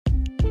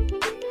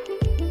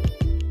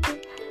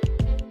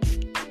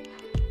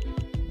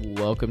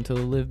Welcome to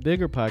the Live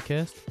Bigger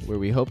podcast, where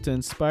we hope to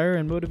inspire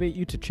and motivate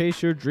you to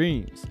chase your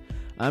dreams.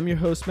 I'm your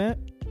host, Matt,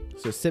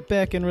 so sit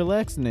back and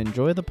relax and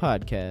enjoy the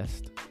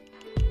podcast.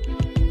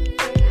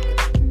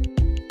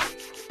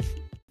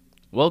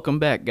 Welcome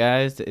back,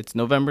 guys. It's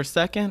November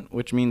 2nd,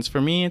 which means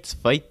for me it's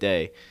fight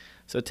day.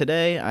 So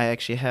today I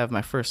actually have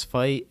my first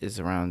fight is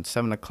around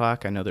 7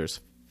 o'clock. I know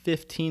there's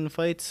 15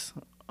 fights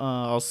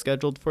all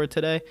scheduled for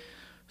today.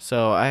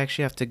 So I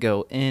actually have to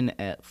go in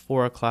at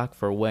 4 o'clock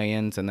for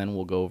weigh-ins, and then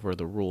we'll go over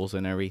the rules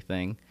and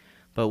everything.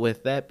 But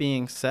with that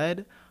being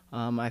said,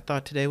 I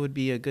thought today would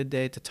be a good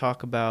day to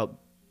talk about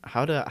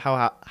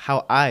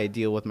how I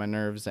deal with my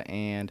nerves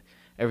and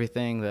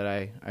everything that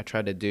I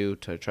try to do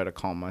to try to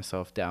calm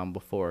myself down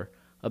before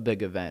a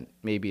big event.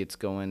 Maybe it's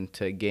going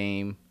to a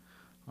game,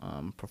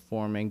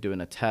 performing,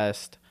 doing a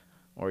test,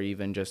 or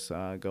even just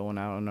going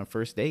out on a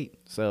first date.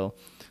 So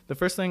the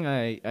first thing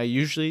I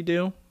usually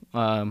do,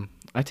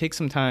 I take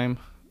some time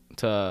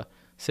to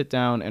sit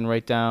down and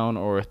write down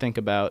or think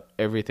about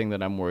everything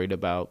that I'm worried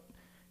about.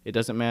 It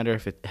doesn't matter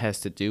if it has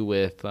to do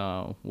with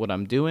what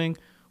I'm doing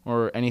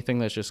or anything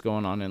that's just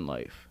going on in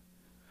life.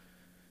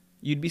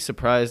 You'd be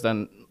surprised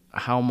on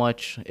how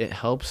much it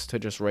helps to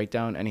just write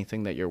down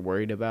anything that you're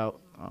worried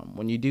about.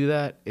 When you do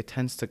that, it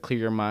tends to clear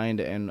your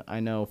mind. And I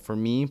know for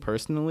me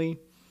personally,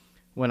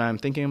 when I'm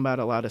thinking about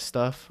a lot of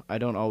stuff, I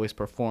don't always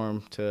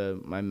perform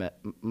to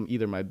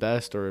either my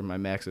best or my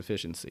max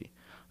efficiency.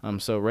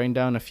 So writing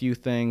down a few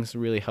things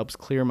really helps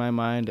clear my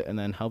mind and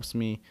then helps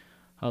me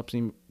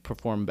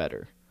perform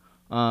better.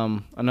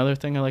 Another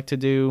thing I like to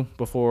do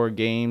before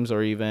games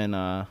or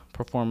even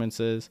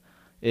performances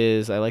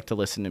is I like to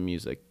listen to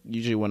music.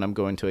 Usually when I'm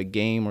going to a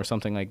game or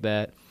something like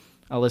that,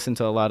 I'll listen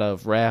to a lot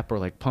of rap or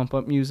like pump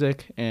up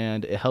music,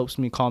 and it helps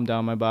me calm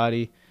down my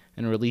body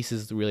and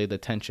releases really the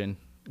tension,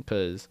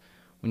 because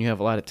when you have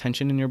a lot of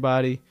tension in your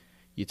body,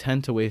 you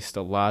tend to waste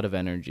a lot of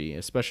energy,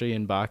 especially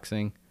in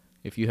boxing.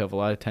 If you have a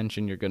lot of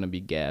tension, you're going to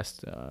be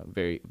gassed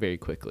very, very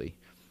quickly.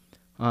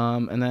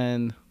 And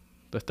then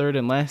the third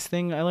and last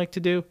thing I like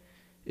to do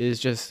is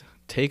just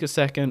take a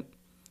second,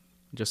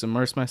 just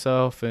immerse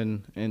myself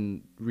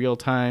in real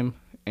time,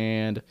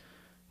 and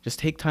just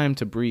take time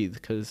to breathe,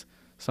 because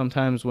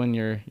sometimes when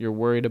you're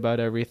worried about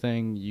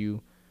everything,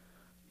 you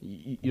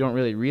don't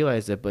really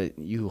realize it, but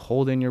you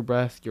hold in your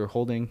breath, you're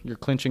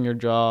clenching your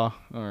jaw,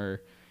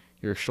 or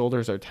your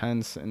shoulders are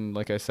tense, and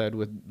like I said,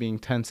 with being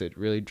tense, it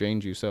really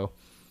drains you. So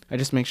I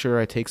just make sure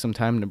I take some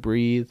time to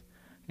breathe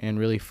and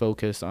really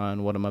focus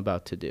on what I'm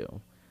about to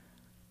do.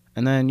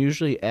 And then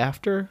usually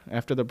after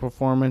the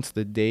performance,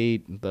 the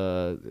date,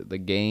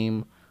 the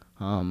game,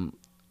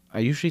 I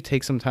usually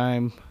take some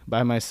time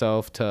by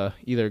myself to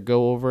either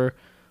go over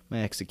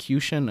my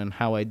execution and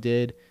how I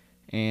did,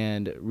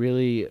 and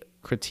really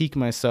critique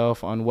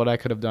myself on what I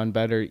could have done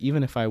better,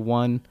 even if I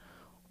won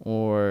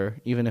or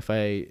even if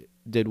I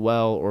did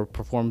well or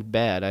performed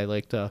bad. I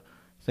like to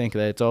think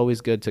that it's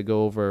always good to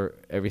go over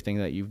everything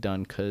that you've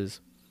done,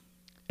 because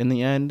in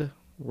the end,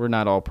 we're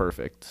not all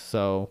perfect.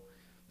 So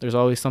there's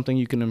always something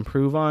you can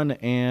improve on,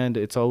 and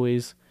it's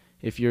always,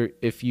 if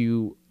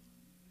you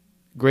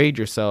grade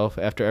yourself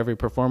after every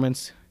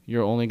performance,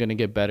 you're only going to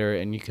get better,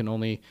 and you can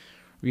only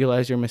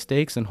realize your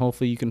mistakes, and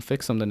hopefully you can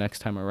fix them the next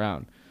time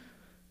around.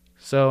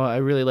 So I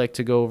really like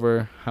to go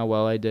over how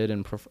well I did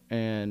and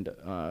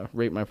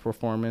rate my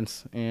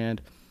performance.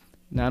 And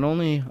not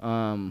only,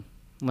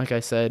 like I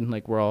said,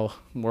 like we're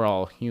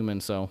all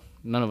human, so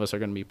none of us are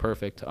going to be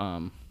perfect.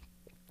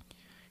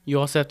 You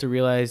also have to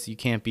realize you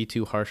can't be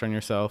too harsh on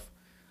yourself.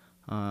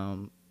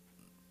 When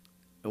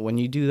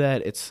you do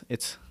that,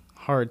 it's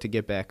hard to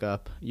get back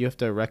up. You have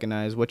to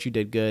recognize what you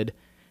did good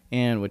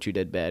and what you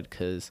did bad,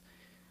 because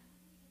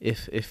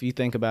if you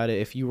think about it,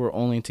 if you were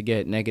only to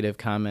get negative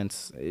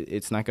comments,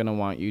 it's not going to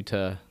want you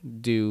to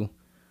do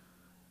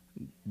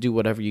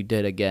whatever you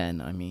did again.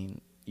 I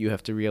mean, you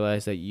have to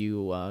realize that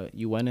you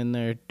went in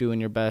there doing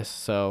your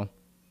best, so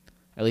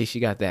at least you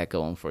got that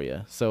going for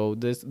you. So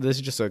this is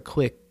just a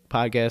quick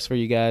podcast for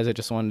you guys. I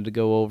just wanted to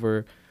go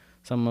over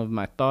some of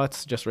my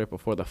thoughts just right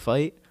before the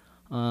fight.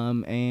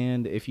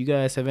 And if you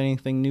guys have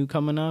anything new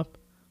coming up,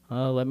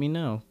 let me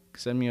know.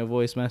 Send me a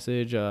voice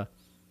message,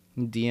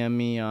 DM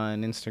me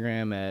on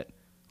Instagram at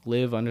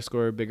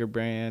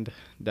live_biggerbrand,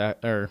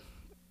 or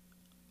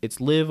it's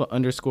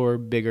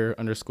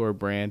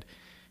live_bigger_brand,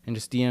 and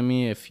just DM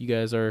me if you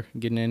guys are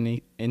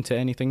getting into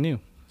anything new.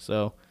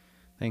 So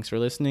thanks for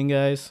listening,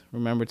 guys.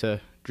 Remember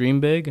to dream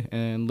big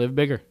and live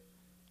bigger.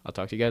 I'll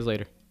talk to you guys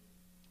later.